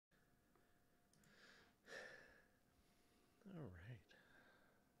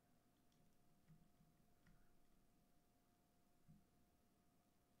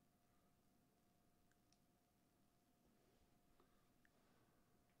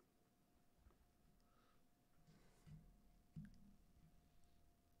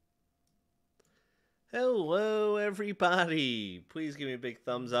Hello, everybody. Please give me a big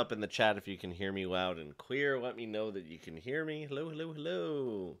thumbs up in the chat if you can hear me loud and clear. Let me know that you can hear me. Hello, hello,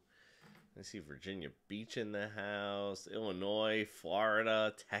 hello. I see Virginia Beach in the house, Illinois,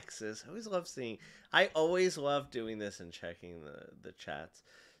 Florida, Texas. I always love doing this and checking the chats.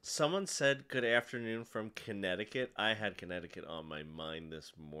 Someone said good afternoon from Connecticut. I had Connecticut on my mind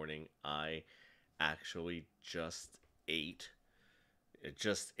this morning. I actually just ate.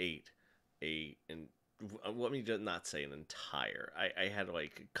 Just ate and let me just not say an entire. I had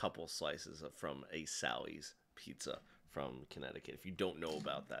like a couple slices from a Sally's pizza from Connecticut. If you don't know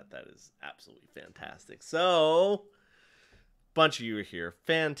about that, that is absolutely fantastic. So, bunch of you are here.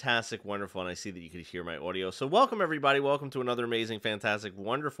 Fantastic, wonderful, and I see that you can hear my audio. So, welcome everybody. Welcome to another amazing, fantastic,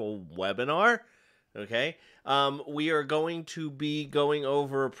 wonderful webinar. Okay, we are going to be going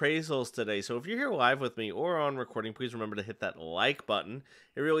over appraisals today. So if you're here live with me or on recording, please remember to hit that like button.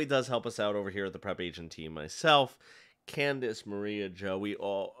 It really does help us out over here at the PrepAgent team. Myself, Candace, Maria, Joe, we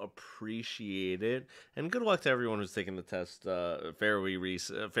all appreciate it. And good luck to everyone who's taking the test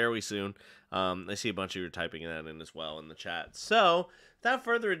fairly soon. I see a bunch of you typing that in as well in the chat. So without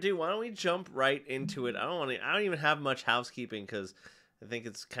further ado, why don't we jump right into it? I don't even have much housekeeping because I think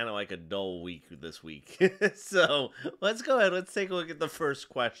it's kind of like a dull week this week. So let's go ahead. Let's take a look at the first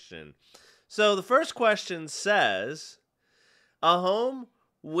question. So the first question says, a home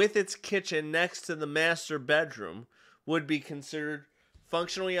with its kitchen next to the master bedroom would be considered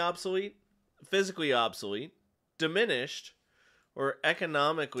functionally obsolete, physically obsolete, diminished, or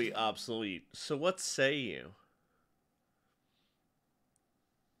economically obsolete. So what say you?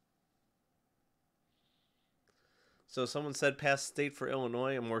 So someone said past state for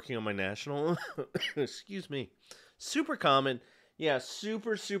Illinois. I'm working on my national. Excuse me. Super common. Yeah,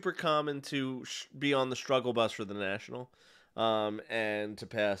 super common to be on the struggle bus for the national, and to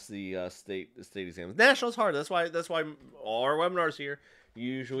pass the state exams. National's hard. That's why all our webinars here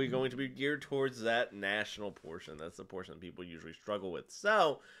usually going to be geared towards that national portion. That's the portion that people usually struggle with.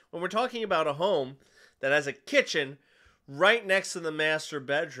 So when we're talking about a home that has a kitchen right next to the master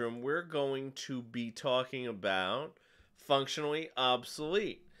bedroom, we're going to be talking about functionally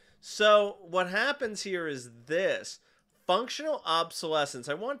obsolete. So what happens here is this. Functional obsolescence,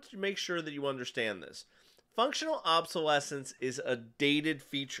 I want to make sure that you understand this. Functional obsolescence is a dated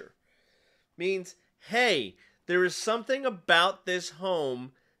feature. Means, hey, there is something about this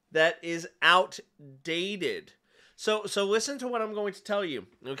home that is outdated. So listen to what I'm going to tell you.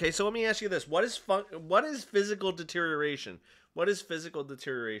 Okay, so let me ask you this. What is physical deterioration? What is physical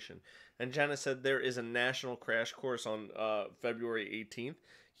deterioration? And Jenna said there is a national crash course on February 18th.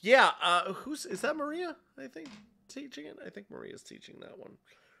 Yeah, is that Maria? I think teaching it. I think Maria's teaching that one.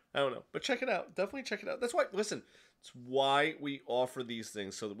 I don't know, but check it out. Definitely check it out. That's why. Listen, it's why we offer these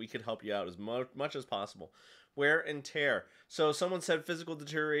things so that we can help you out as much as possible. Wear and tear. So someone said physical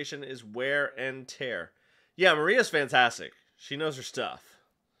deterioration is wear and tear. Yeah, Maria's fantastic. She knows her stuff.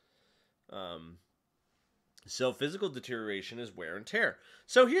 So physical deterioration is wear and tear.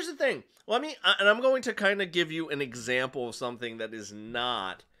 So here's the thing. And I'm going to kind of give you an example of something that is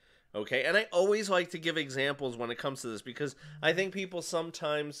not, okay? And I always like to give examples when it comes to this because I think people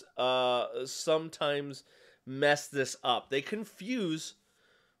sometimes mess this up. They confuse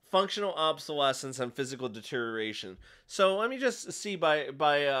functional obsolescence and physical deterioration. So let me just see by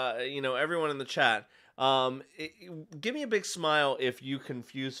everyone in the chat. Give me a big smile if you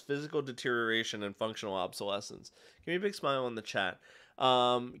confuse physical deterioration and functional obsolescence. Give me a big smile in the chat.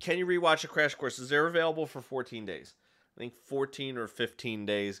 Can you rewatch a crash course? They're available for 14 days. I think 14 or 15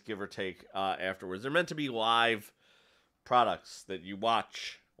 days, give or take, afterwards. They're meant to be live products that you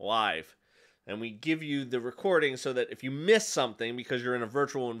watch live. And we give you the recording so that if you miss something because you're in a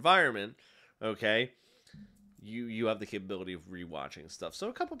virtual environment, okay, you have the capability of rewatching stuff. So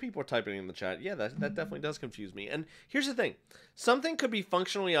a couple people are typing in the chat. Yeah, that definitely does confuse me. And here's the thing. Something could be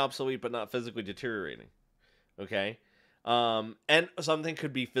functionally obsolete but not physically deteriorating. Okay? And something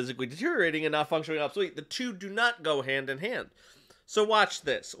could be physically deteriorating and not functionally obsolete. The two do not go hand in hand. So watch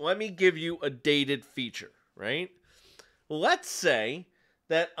this. Let me give you a dated feature, right? Let's say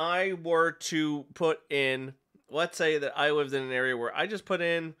that I were to put in, let's say that I lived in an area where I just put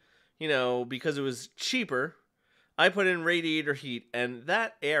in, because it was cheaper, I put in radiator heat, and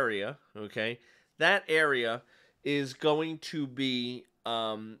that area, okay, that area is going to be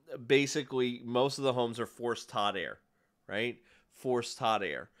basically most of the homes are forced hot air, right? Forced hot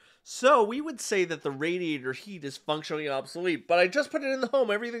air. So we would say that the radiator heat is functionally obsolete, but I just put it in the home.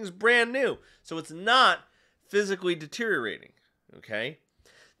 Everything's brand new. So it's not physically deteriorating, okay?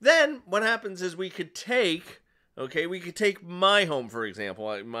 Then what happens is we could take Okay, we could take my home, for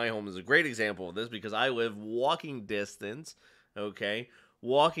example. My home is a great example of this because I live walking distance, okay,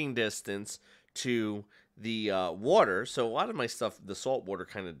 walking distance to the water. So a lot of my stuff, the salt water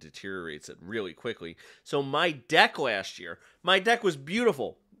kind of deteriorates it really quickly. So my deck last year, my deck was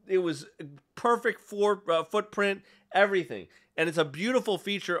beautiful. It was perfect floor footprint, everything. And it's a beautiful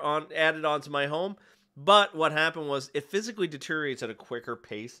feature added onto my home. But what happened was it physically deteriorates at a quicker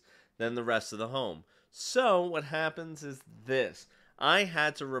pace than the rest of the home. So what happens is this. I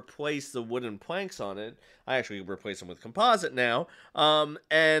had to replace the wooden planks on it. I actually replaced them with composite now.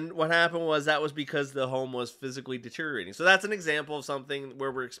 And what happened was that was because the home was physically deteriorating. So that's an example of something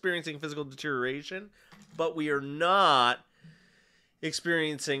where we're experiencing physical deterioration, but we are not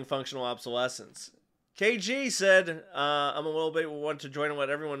experiencing functional obsolescence. KG said, I'm a little bit want to join and let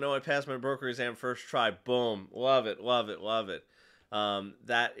everyone know I passed my broker exam first try. Boom. Love it, love it, love it.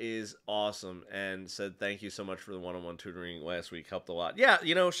 That is awesome. And said thank you so much for the one-on-one tutoring last week. Helped a lot. Yeah,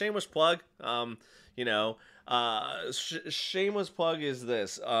 shameless plug. Shameless plug is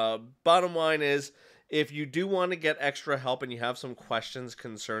this. Bottom line is, if you do want to get extra help and you have some questions,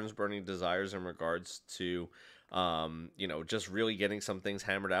 concerns, burning desires in regards to just really getting some things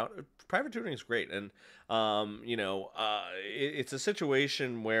hammered out, private tutoring is great. And, it's a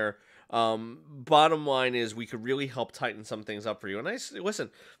situation where, bottom line is we could really help tighten some things up for you. And listen,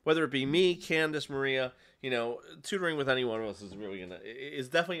 whether it be me, Candace, Maria, tutoring with any one of us is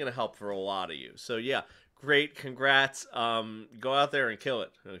definitely going to help for a lot of you. So yeah, great. Congrats. Go out there and kill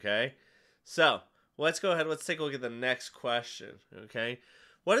it. Okay. So let's go ahead. Let's take a look at the next question. Okay.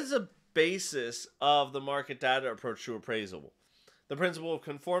 What is the basis of the market data approach to appraisal? The principle of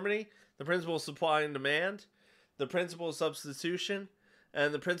conformity, the principle of supply and demand, the principle of substitution,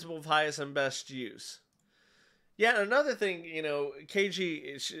 and the principle of highest and best use. Yeah, another thing,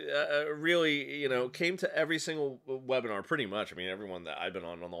 KG really, came to every single webinar pretty much. I mean, everyone that I've been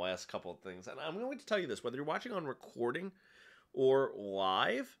on the last couple of things. And I'm going to tell you this, whether you're watching on recording or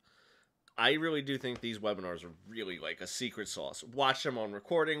live, I really do think these webinars are really like a secret sauce. Watch them on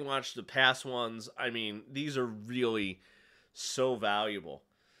recording, watch the past ones. I mean, these are really so valuable.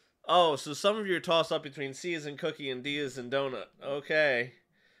 Oh, so some of you are tossed up between C as in cookie and D as in donut. Okay,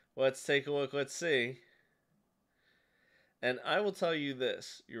 let's take a look. Let's see. And I will tell you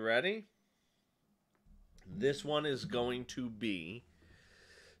this. You ready? This one is going to be...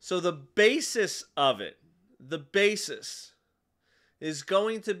 So the basis of it, is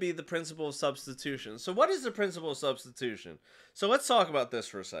going to be the principle of substitution. So what is the principle of substitution? So let's talk about this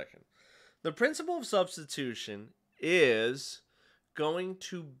for a second. The principle of substitution is going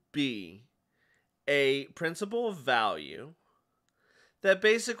to be a principle of value that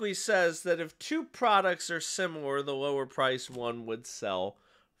basically says that if two products are similar, the lower price one would sell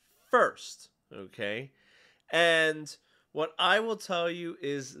first. Okay? And what I will tell you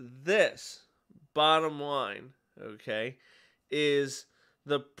is this, bottom line, okay, is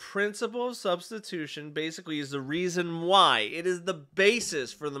the principle of substitution basically is the reason why. It is the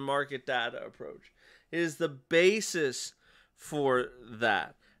basis for the market data approach. It is the basis for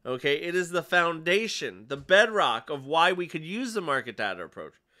that. Okay, it is the foundation, the bedrock of why we could use the market data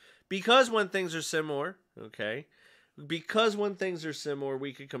approach. Because when things are similar, okay, because when things are similar,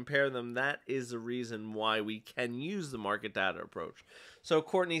 we could compare them. That is the reason why we can use the market data approach. So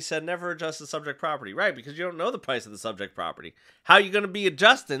Courtney said, never adjust the subject property. Right, because you don't know the price of the subject property. How are you going to be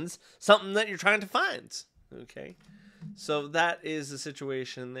adjusting something that you're trying to find? Okay, so that is the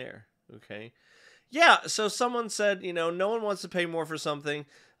situation there. Okay. Yeah, so someone said, no one wants to pay more for something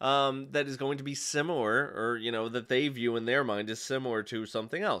that is going to be similar or, that they view in their mind is similar to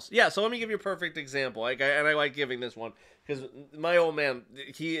something else. Yeah, so let me give you a perfect example. I like giving this one because my old man,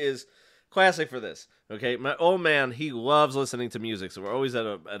 he is classic for this, okay? My old man, he loves listening to music, so we're always at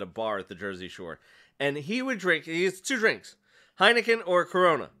a bar at the Jersey Shore. And he would drink, he has two drinks, Heineken or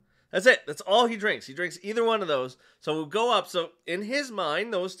Corona. That's it. That's all he drinks. He drinks either one of those. So we'll go up. So in his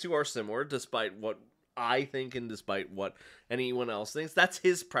mind, those two are similar, despite what I think and despite what anyone else thinks. That's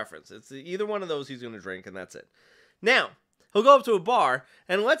his preference. It's either one of those he's going to drink, and that's it. Now, he'll go up to a bar,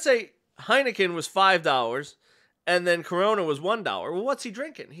 and let's say Heineken was $5, and then Corona was $1. Well, what's he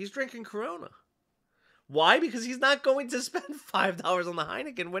drinking? He's drinking Corona. Why? Because he's not going to spend $5 on the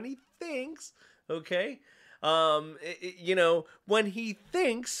Heineken when he thinks, okay, when he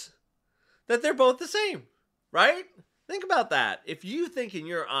thinks that they're both the same, right? Think about that. If you think in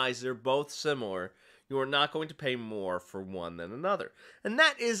your eyes they're both similar, you are not going to pay more for one than another. And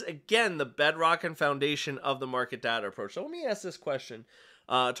that is, again, the bedrock and foundation of the market data approach. So let me ask this question,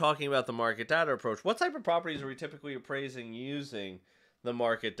 talking about the market data approach. What type of properties are we typically appraising using the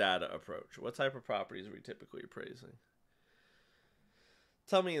market data approach? What type of properties are we typically appraising?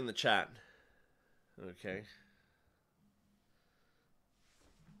 Tell me in the chat. Okay.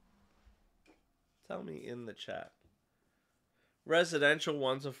 Tell me in the chat. Residential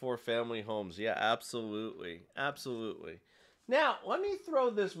 1 to 4 family homes. Yeah, absolutely. Absolutely. Now, let me throw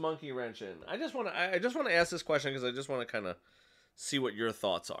this monkey wrench in. I just want to ask this question because I just want to kind of see what your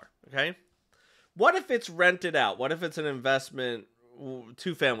thoughts are, okay? What if it's rented out? What if it's an investment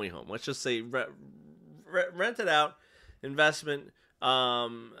 2-family home? Let's just say rented out investment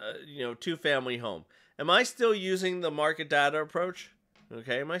 2-family home. Am I still using the market data approach?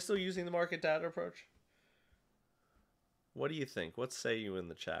 Okay, am I still using the market data approach? What do you think? What say you in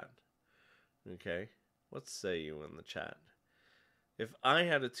the chat? Okay, what say you in the chat? If I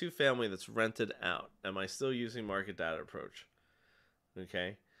had a 2-family that's rented out, am I still using market data approach?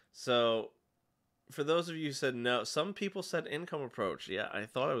 Okay, so for those of you who said no, some people said income approach. Yeah, I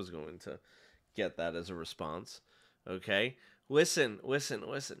thought I was going to get that as a response. Okay, listen, Linda.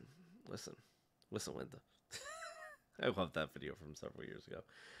 I love that video from several years ago.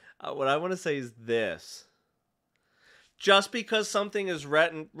 What I want to say is this. Just because something is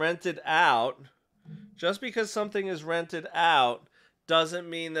rented out, doesn't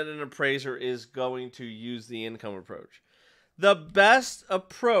mean that an appraiser is going to use the income approach. The best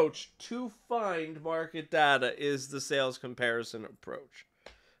approach to find market data is the sales comparison approach.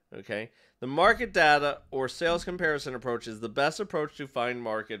 Okay? The market data or sales comparison approach is the best approach to find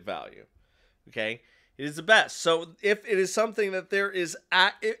market value. Okay? It is the best. So if it is something that there is,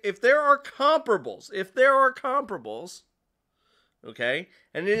 if there are comparables, okay,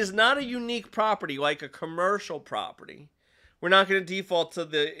 and it is not a unique property like a commercial property, we're not going to default to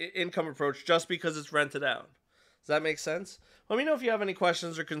the income approach just because it's rented out. Does that make sense? Let me know if you have any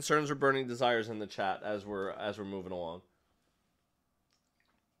questions or concerns or burning desires in the chat as we're moving along.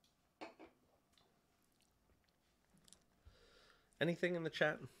 Anything in the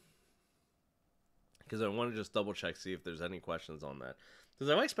chat? Because I want to just double check, see if there's any questions on that. Because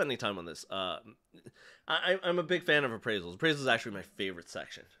I like spending time on this. I'm a big fan of appraisals. Appraisals is actually my favorite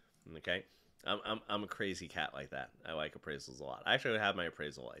section. Okay, I'm a crazy cat like that. I like appraisals a lot. I actually have my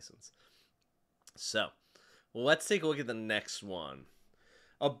appraisal license. So let's take a look at the next one.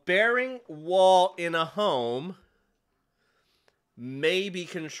 A bearing wall in a home may be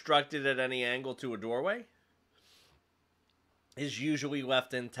constructed at any angle to a doorway. Is usually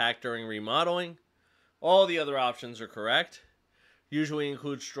left intact during remodeling. All the other options are correct. Usually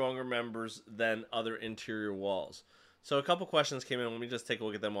include stronger members than other interior walls. So a couple questions came in. Let me just take a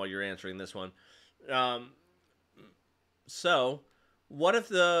look at them while you're answering this one. So what if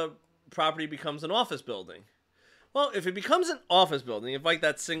the property becomes an office building? Well, if it becomes an office building, if like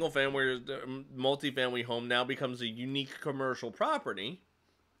that single family or multifamily home now becomes a unique commercial property,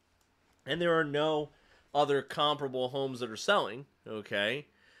 and there are no other comparable homes that are selling, okay,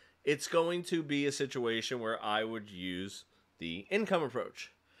 it's going to be a situation where I would use the income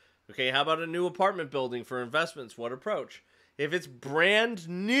approach. Okay, how about a new apartment building for investments? What approach? If it's brand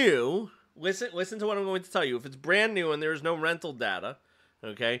new, listen to what I'm going to tell you. If it's brand new and there's no rental data,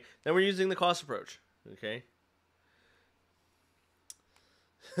 okay, then we're using the cost approach, okay?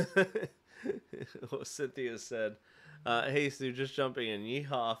 Cynthia said, hey, Stu, just jumping in.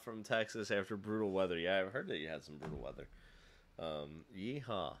 Yeehaw from Texas after brutal weather. Yeah, I've heard that you had some brutal weather.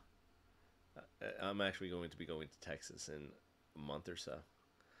 Yeehaw. I'm actually going to be going to Texas in a month or so.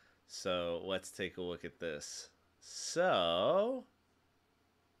 So let's take a look at this. So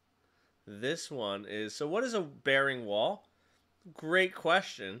this one is, so what is a bearing wall? Great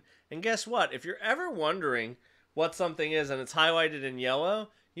question. And guess what? If you're ever wondering what something is and it's highlighted in yellow,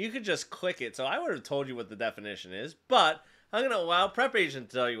 you could just click it. So I would have told you what the definition is, but I'm going to allow PrepAgent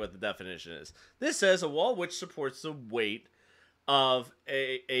to tell you what the definition is. This says a wall which supports the weight of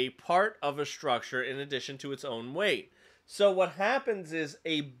a part of a structure in addition to its own weight. So what happens is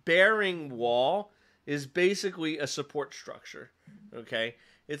a bearing wall is basically a support structure, okay?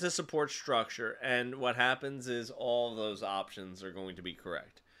 It's a support structure, and what happens is all those options are going to be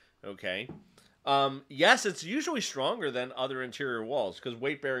correct, okay? Yes, it's usually stronger than other interior walls because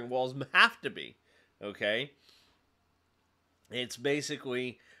weight-bearing walls have to be, okay? It's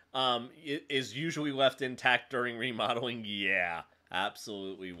basically is usually left intact during remodeling. Yeah,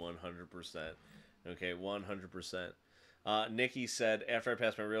 absolutely, 100%. Okay, 100%. Nikki said, after I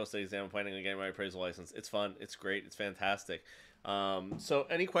pass my real estate exam, I'm planning on getting my appraisal license. It's fun. It's great. It's fantastic. So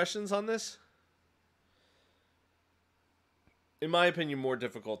any questions on this? In my opinion, more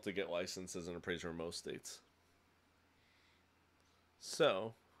difficult to get licensed as an appraiser in most states.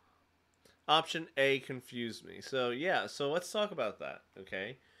 So, Option A confused me. So yeah, so let's talk about that.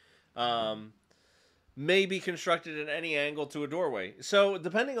 Okay. Um, may be constructed at any angle to a doorway. So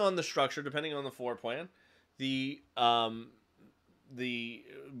depending on the structure, depending on the floor plan, the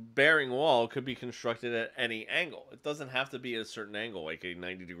bearing wall could be constructed at any angle. It doesn't have to be at a certain angle, like a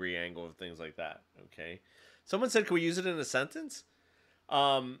 90-degree angle or things like that. Okay. Someone said, can we use it in a sentence?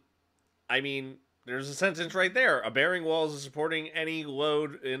 I mean, there's a sentence right there. A bearing wall is supporting any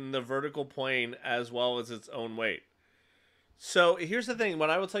load in the vertical plane as well as its own weight. So here's the thing.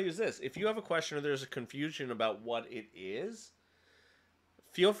 What I will tell you is this. If you have a question or there's a confusion about what it is,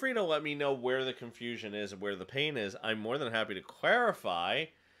 feel free to let me know where the confusion is and where the pain is. I'm more than happy to clarify.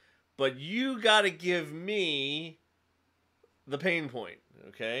 But you got to give me the pain point,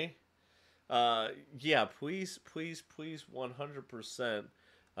 okay? Yeah, please, 100%.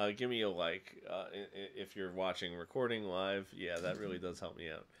 Give me a like if you're watching recording live. Yeah, that really does help me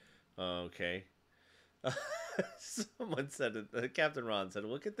out. Okay. Someone said it. Captain Ron said,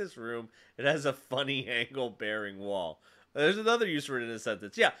 "Look at this room. It has a funny angle bearing wall." There's another use for it in a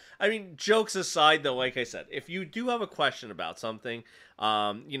sentence. Yeah, I mean, jokes aside, though, like I said, if you do have a question about something,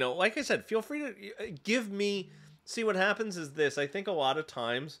 like I said, feel free to give me. See, what happens is this. I think a lot of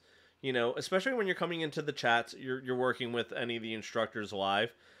times, especially when you're coming into the chats, you're working with any of the instructors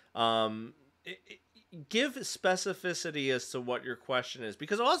live. Give specificity as to what your question is,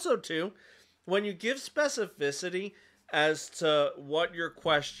 because also too, when you give specificity as to what your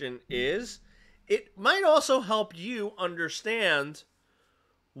question is, it might also help you understand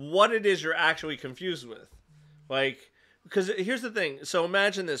what it is you're actually confused with. Like, because here's the thing. So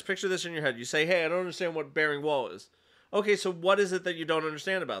imagine this. Picture this in your head. You say, hey, I don't understand what bearing wall is. Okay, so what is it that you don't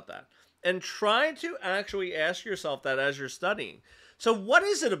understand about that? And try to actually ask yourself that as you're studying. So what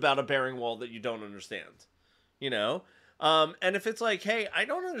is it about a bearing wall that you don't understand? And if it's like, hey, I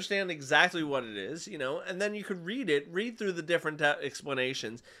don't understand exactly what it is, and then you could read through the different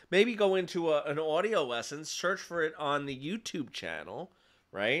explanations, maybe go into an audio lesson, search for it on the YouTube channel,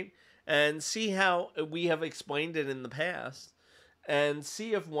 right? And see how we have explained it in the past and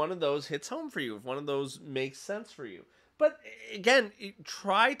see if one of those hits home for you, if one of those makes sense for you. But again,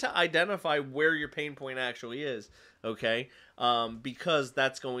 try to identify where your pain point actually is, okay? Because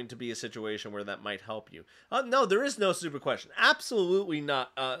that's going to be a situation where that might help you. No, there is no stupid question. Absolutely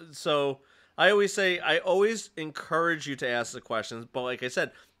not. So I always encourage you to ask the questions. But like I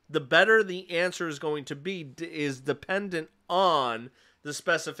said, the better the answer is going to be is dependent on the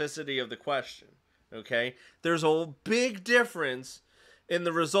specificity of the question, okay? There's a big difference in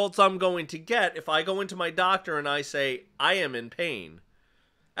the results I'm going to get if I go into my doctor and I say, I am in pain,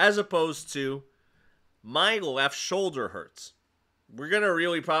 as opposed to, my left shoulder hurts. We're going to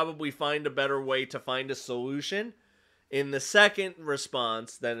really probably find a better way to find a solution in the second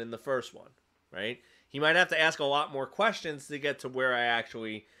response than in the first one, right? He might have to ask a lot more questions to get to where I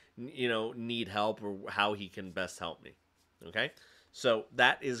actually, need help or how he can best help me, okay? So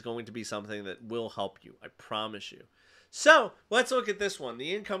that is going to be something that will help you, I promise you. So let's look at this one.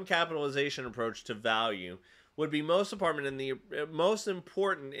 The income capitalization approach to value would be most important in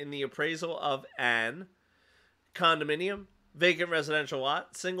the appraisal of an condominium, vacant residential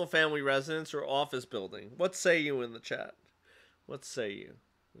lot, single family residence, or office building. What say you in the chat? What say you?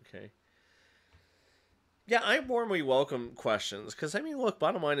 Okay. Yeah, I warmly welcome questions because, look,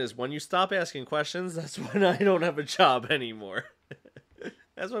 bottom line is when you stop asking questions, that's when I don't have a job anymore.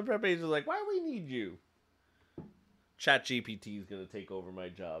 That's when PrepAgent is like, why do we need you? ChatGPT is going to take over my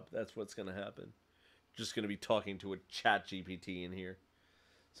job. That's what's going to happen. Just going to be talking to a ChatGPT in here.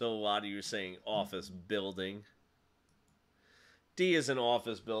 So a lot of you are saying office building. D is an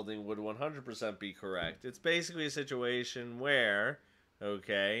office building would 100% be correct. It's basically a situation where,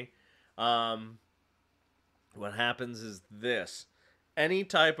 okay, what happens is this. Any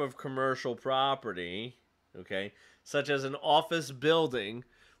type of commercial property, okay, such as an office building,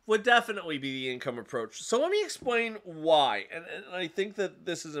 would definitely be the income approach. So let me explain why. And I think that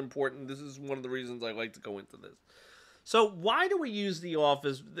this is important. This is one of the reasons I like to go into this. So why do we use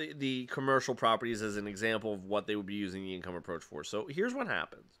the commercial properties as an example of what they would be using the income approach for? So here's what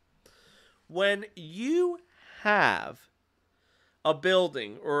happens. When you have a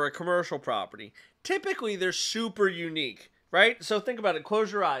building or a commercial property, typically they're super unique, right? So think about it.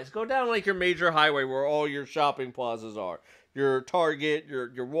 Close your eyes. Go down like your major highway where all your shopping plazas are. Your Target, your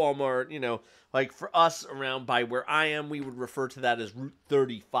Walmart, like for us around by where I am, we would refer to that as Route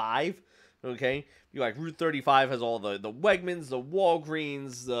 35, okay? Route 35 has all the Wegmans, the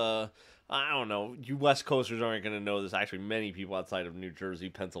Walgreens, I don't know, you West Coasters aren't going to know this. Actually, many people outside of New Jersey,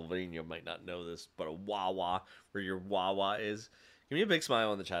 Pennsylvania might not know this, but a Wawa, where your Wawa is. Give me a big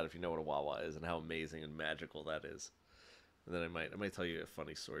smile in the chat if you know what a Wawa is and how amazing and magical that is. And then I might tell you a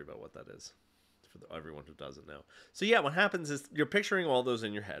funny story about what that is for everyone who doesn't know. So yeah, what happens is you're picturing all those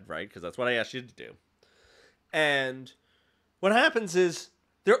in your head, right? Because that's what I asked you to do. And what happens is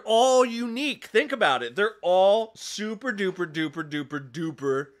they're all unique. Think about it. They're all super duper duper duper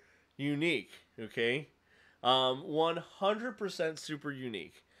duper unique. Okay, 100% super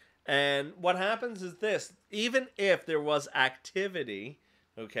unique. And what happens is this: even if there was activity,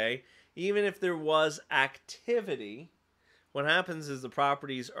 okay, even if there was activity, what happens is the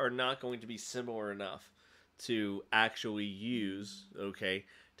properties are not going to be similar enough to actually use, okay,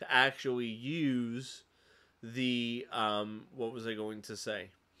 to actually use the, what was I going to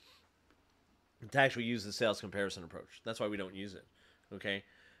say? To actually use the sales comparison approach. That's why we don't use it, okay?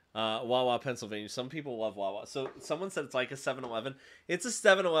 Wawa, Pennsylvania. Some people love Wawa. So someone said it's like a 7-Eleven. It's a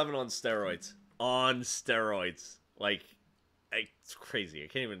 7-Eleven on steroids. On steroids. Like, it's crazy. I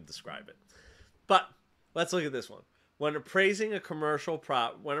can't even describe it. But let's look at this one. When appraising a commercial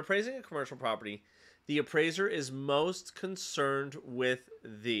property, the appraiser is most concerned with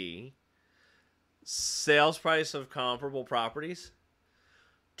the sales price of comparable properties,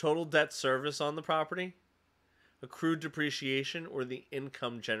 total debt service on the property, accrued depreciation, or the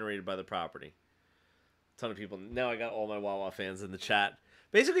income generated by the property. A ton of people. Now I got all my Wawa fans in the chat.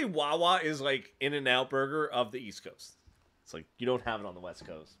 Basically, Wawa is like In-N-Out Burger of the East Coast. It's like you don't have it on the West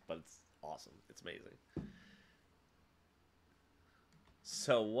Coast, but it's awesome. It's amazing.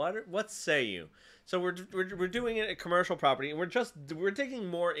 So what say you? So we're doing it at commercial property, and we're digging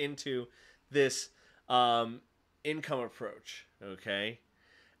more into this income approach, okay?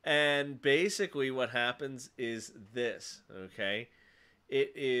 And basically what happens is this, okay?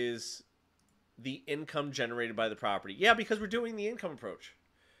 It is the income generated by the property. Yeah, because we're doing the income approach,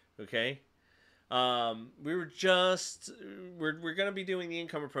 okay? We're going to be doing the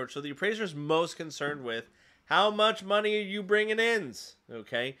income approach. So the appraiser is most concerned with how much money are you bringing in,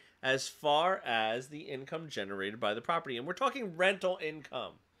 okay? As far as the income generated by the property. And we're talking rental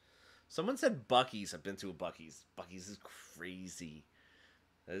income. Someone said Buc-ee's. I've been to a Buc-ee's. Buc-ee's is crazy.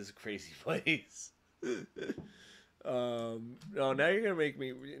 That is a crazy place. No, now you're gonna make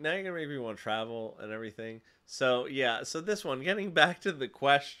me want to travel and everything. So yeah, so this one, getting back to the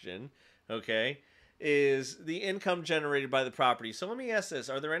question, okay, is the income generated by the property. So let me ask this: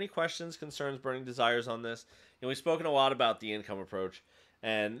 are there any questions, concerns, burning desires on this? You know, we've spoken a lot about the income approach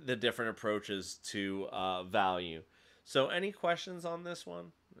and the different approaches to value. So any questions on this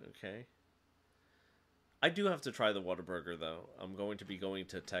one? Okay. I do have to try the Whataburger, though. I'm going to be going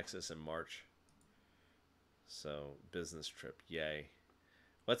to Texas in March. So, business trip. Yay.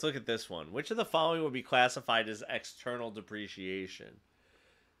 Let's look at this one. Which of the following would be classified as external depreciation?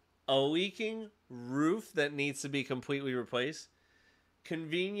 A leaking roof that needs to be completely replaced.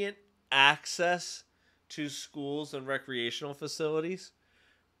 Convenient access to schools and recreational facilities.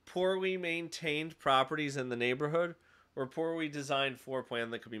 Poorly maintained properties in the neighborhood. Or poorly designed floor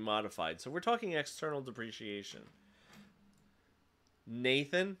plan that could be modified. So we're talking external depreciation.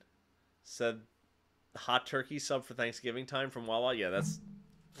 Nathan said hot turkey sub for Thanksgiving time from Wawa. Yeah, that's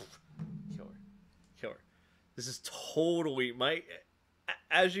killer. This is totally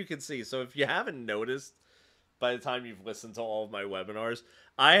as you can see. So if you haven't noticed by the time you've listened to all of my webinars,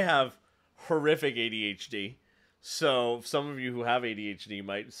 I have horrific ADHD. So some of you who have ADHD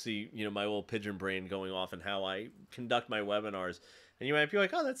might see, you know, my little pigeon brain going off and how I conduct my webinars. And you might be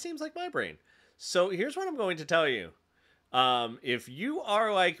like, oh, that seems like my brain. So here's what I'm going to tell you. If you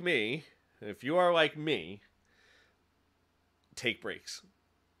are like me, take breaks.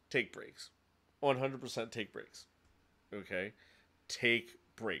 Take breaks. 100% take breaks. Okay? Take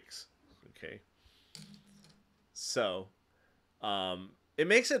breaks. Okay? So, it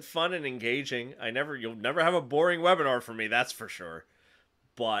makes it fun and engaging. You'll never have a boring webinar from me, that's for sure.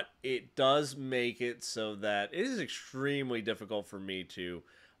 But it does make it so that it is extremely difficult for me to,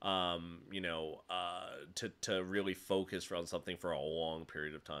 to really focus on something for a long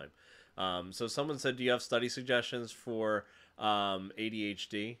period of time. So someone said, do you have study suggestions for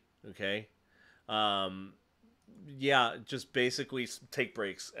ADHD? Okay. Yeah, just basically take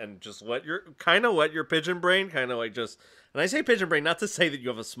breaks and just let your pigeon brain kind of like just, and I say pigeon brain not to say that you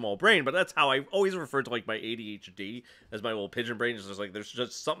have a small brain, but that's how I always refer to like my ADHD as my little pigeon brain. It's just like there's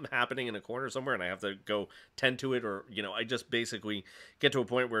just something happening in a corner somewhere and I have to go tend to it, or I just basically get to a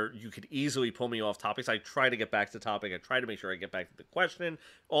point where you could easily pull me off topics. I try to get back to topic. I try to make sure I get back to the question,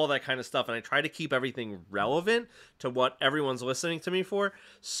 all that kind of stuff, and I try to keep everything relevant to what everyone's listening to me for.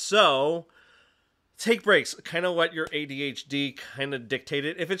 So take breaks, kind of let your ADHD kind of dictate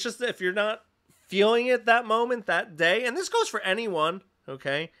it. If you're not feeling it that moment, that day, and this goes for anyone,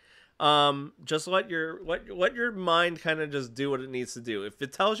 okay? Just let your mind kind of just do what it needs to do. If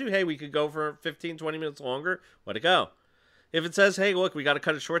it tells you, hey, we could go for 15, 20 minutes longer, let it go. If it says, hey, look, we got to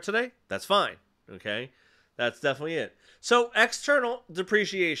cut it short today, that's fine, okay? That's definitely it. So external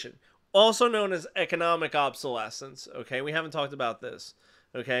depreciation, also known as economic obsolescence, okay? We haven't talked about this,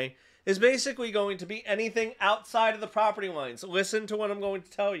 okay? Is basically going to be anything outside of the property lines. Listen to what I'm going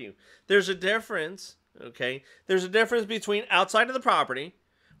to tell you. There's a difference, okay? There's a difference between outside of the property,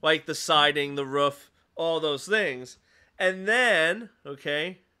 like the siding, the roof, all those things, and then,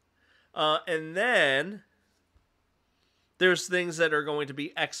 okay, and then there's things that are going to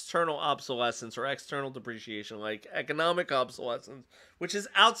be external obsolescence or external depreciation, like economic obsolescence, which is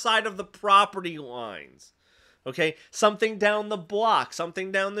outside of the property lines. Okay, something down the block,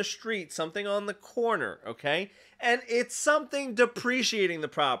 something down the street, something on the corner, okay? And it's something depreciating the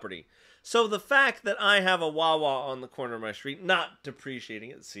property. So the fact that I have a Wawa on the corner of my street, not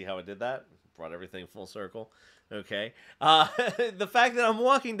depreciating it, see how I did that? Brought everything full circle, okay? The fact that I'm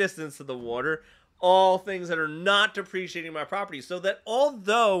walking distance to the water, all things that are not depreciating my property, so that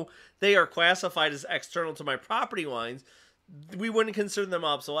although they are classified as external to my property lines, we wouldn't consider them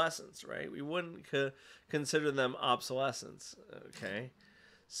obsolescence, right? We wouldn't consider them obsolescence, okay?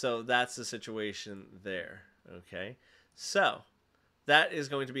 So that's the situation there, okay? So that is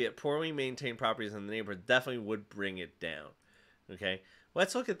going to be it. Poorly maintained properties in the neighborhood definitely would bring it down, okay?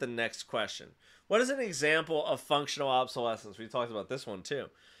 Let's look at the next question. What is an example of functional obsolescence? We talked about this one too.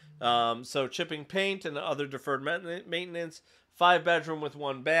 So chipping paint and other deferred maintenance, 5-bedroom with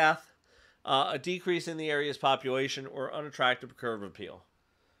 1 bath, a decrease in the area's population, or unattractive curb appeal.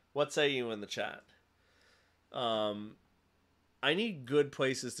 What say you in the chat? I need good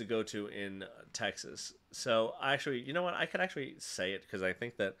places to go to in Texas. So actually, you know what? I could actually say it because I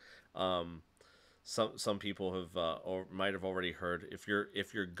think that some people have or might have already heard. If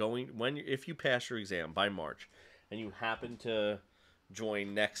you pass your exam by March, and you happen to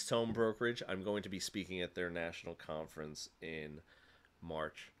join Next Home Brokerage, I'm going to be speaking at their national conference in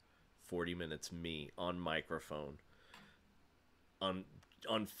March. 40 minutes, me on microphone,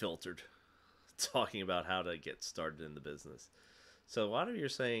 unfiltered, talking about how to get started in the business. So a lot of you are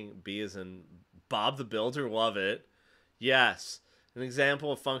saying B as in Bob the Builder, love it. Yes. An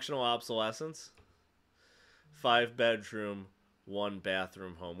example of functional obsolescence. 5-bedroom,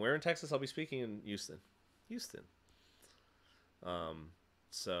 1-bathroom home. Where in Texas? I'll be speaking in Houston.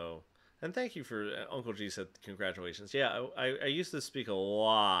 So, and thank you for, Uncle G said congratulations. Yeah, I used to speak a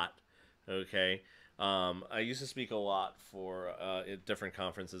lot. Okay. I used to speak a lot for at different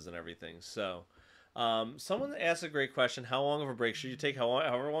conferences and everything. So, someone asked a great question. How long of a break should you take?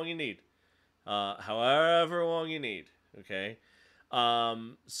 However long you need. However long you need. Okay.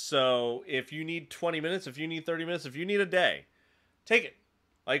 So if you need 20 minutes, if you need 30 minutes, if you need a day, take it.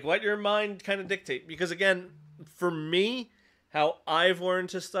 Like, let your mind kind of dictate. Because again, for me, how I've learned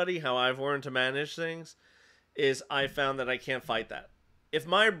to study, how I've learned to manage things, is I found that I can't fight that. If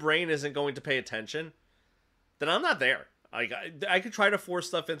my brain isn't going to pay attention, then I'm not there. I could try to force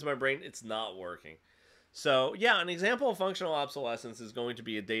stuff into my brain. It's not working. So, yeah, an example of functional obsolescence is going to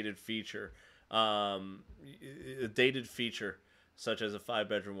be a dated feature. A dated feature, such as a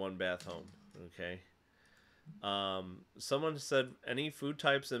 5-bedroom, 1-bath home. Okay. Someone said, any food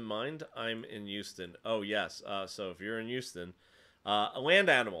types in mind? I'm in Houston. Oh, yes. So if you're in Houston, land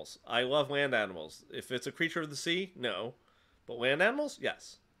animals. I love land animals. If it's a creature of the sea, no. But land animals?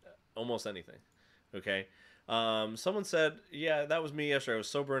 Yes. Almost anything. Okay. Someone said, yeah, that was me yesterday. I was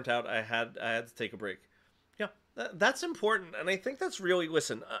so burnt out. I had to take a break. Yeah, that's important. And I think that's really,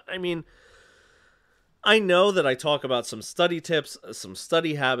 listen, I mean, I know that I talk about some study tips, some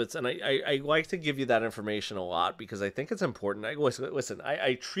study habits, and I like to give you that information a lot because I think it's important.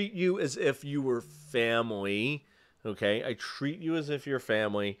 I treat you as if you were family, okay? I treat you as if you're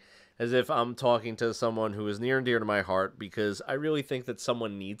family, as if I'm talking to someone who is near and dear to my heart, because I really think that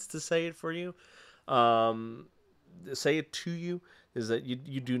someone needs to say it for you. Say it to you, is that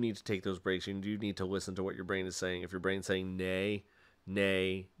you do need to take those breaks. You do need to listen to what your brain is saying. If your brain's saying nay,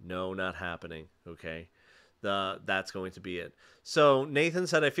 no, not happening, okay? That's going to be it. So Nathan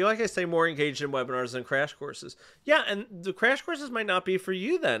said, I feel like I stay more engaged in webinars than crash courses. Yeah, and the crash courses might not be for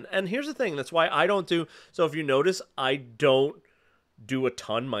you then. And here's the thing, that's why I don't do, so if you notice, I don't do a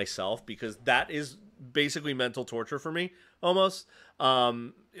ton myself, because that is basically mental torture for me, almost.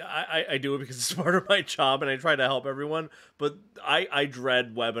 I do it because it's part of my job and I try to help everyone, but I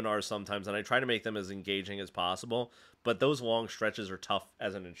dread webinars sometimes and I try to make them as engaging as possible. but those long stretches are tough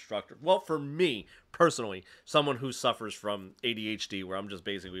as an instructor. Well, for me personally, someone who suffers from ADHD, where I'm just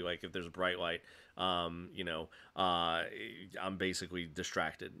basically like, if there's a bright light, I'm basically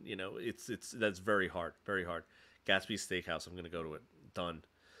distracted. That's very hard, very hard. Gatsby's Steakhouse, I'm gonna go to it. Done.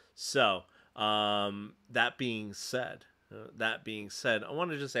 So, that being said, I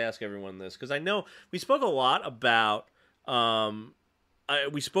want to just ask everyone this, because I know we spoke a lot about a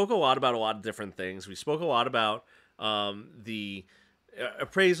lot of different things. We spoke a lot about the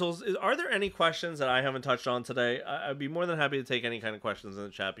appraisals. Are there any questions that I haven't touched on today? I'd be more than happy to take any kind of questions in the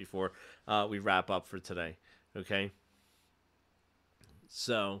chat before we wrap up for today. Okay.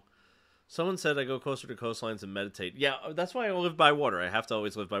 So, someone said I go closer to coastlines and meditate. Yeah, that's why I live by water. I have to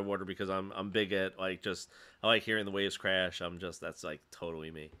always live by water because I'm big at I like hearing the waves crash. That's like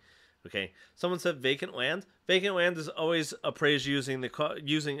totally me. Okay. Someone said vacant land. Vacant land is always appraised using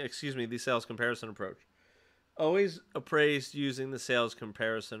the sales comparison approach. Always appraised using the sales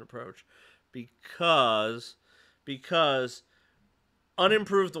comparison approach, because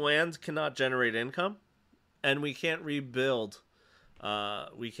unimproved land cannot generate income, and we can't rebuild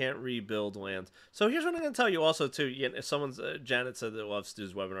land. So here's what I'm going to tell you also too. If Janet said that loves to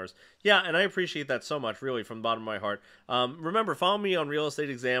do webinars. Yeah, and I appreciate that so much, really, from the bottom of my heart. Remember, follow me on Real Estate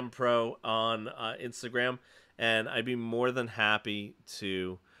Exam Pro on Instagram, and I'd be more than happy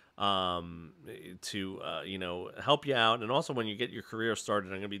to help you out. And also, when you get your career started,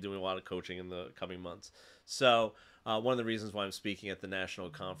 I'm going to be doing a lot of coaching in the coming months. So one of the reasons why I'm speaking at the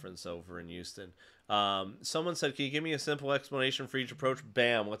national conference over in Houston. Someone said, can you give me a simple explanation for each approach?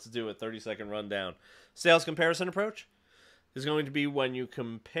 Bam, let's do it. 30-second rundown. Sales comparison approach is going to be when you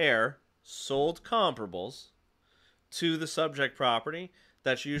compare sold comparables to the subject property.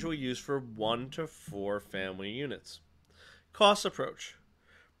 That's usually used for 1 to 4 family units. Cost approach.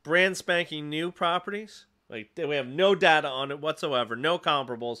 Brand spanking new properties. Like, we have no data on it whatsoever. No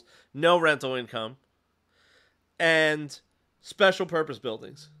comparables. No rental income. And special purpose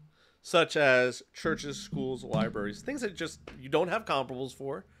buildings, such as churches, schools, libraries, things that just you don't have comparables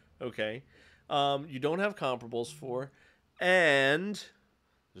for, okay? You don't have comparables for, and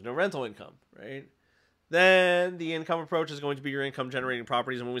there's no rental income, right? Then the income approach is going to be your income generating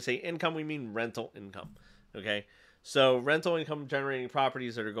properties, and when we say income, we mean rental income, okay? So rental income generating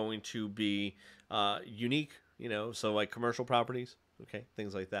properties that are going to be unique, so like commercial properties, okay,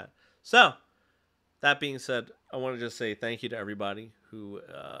 things like that. So that being said, I want to just say thank you to everybody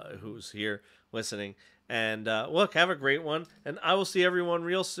who's here listening. And look, have a great one. And I will see everyone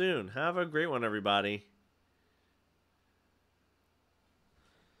real soon. Have a great one, everybody.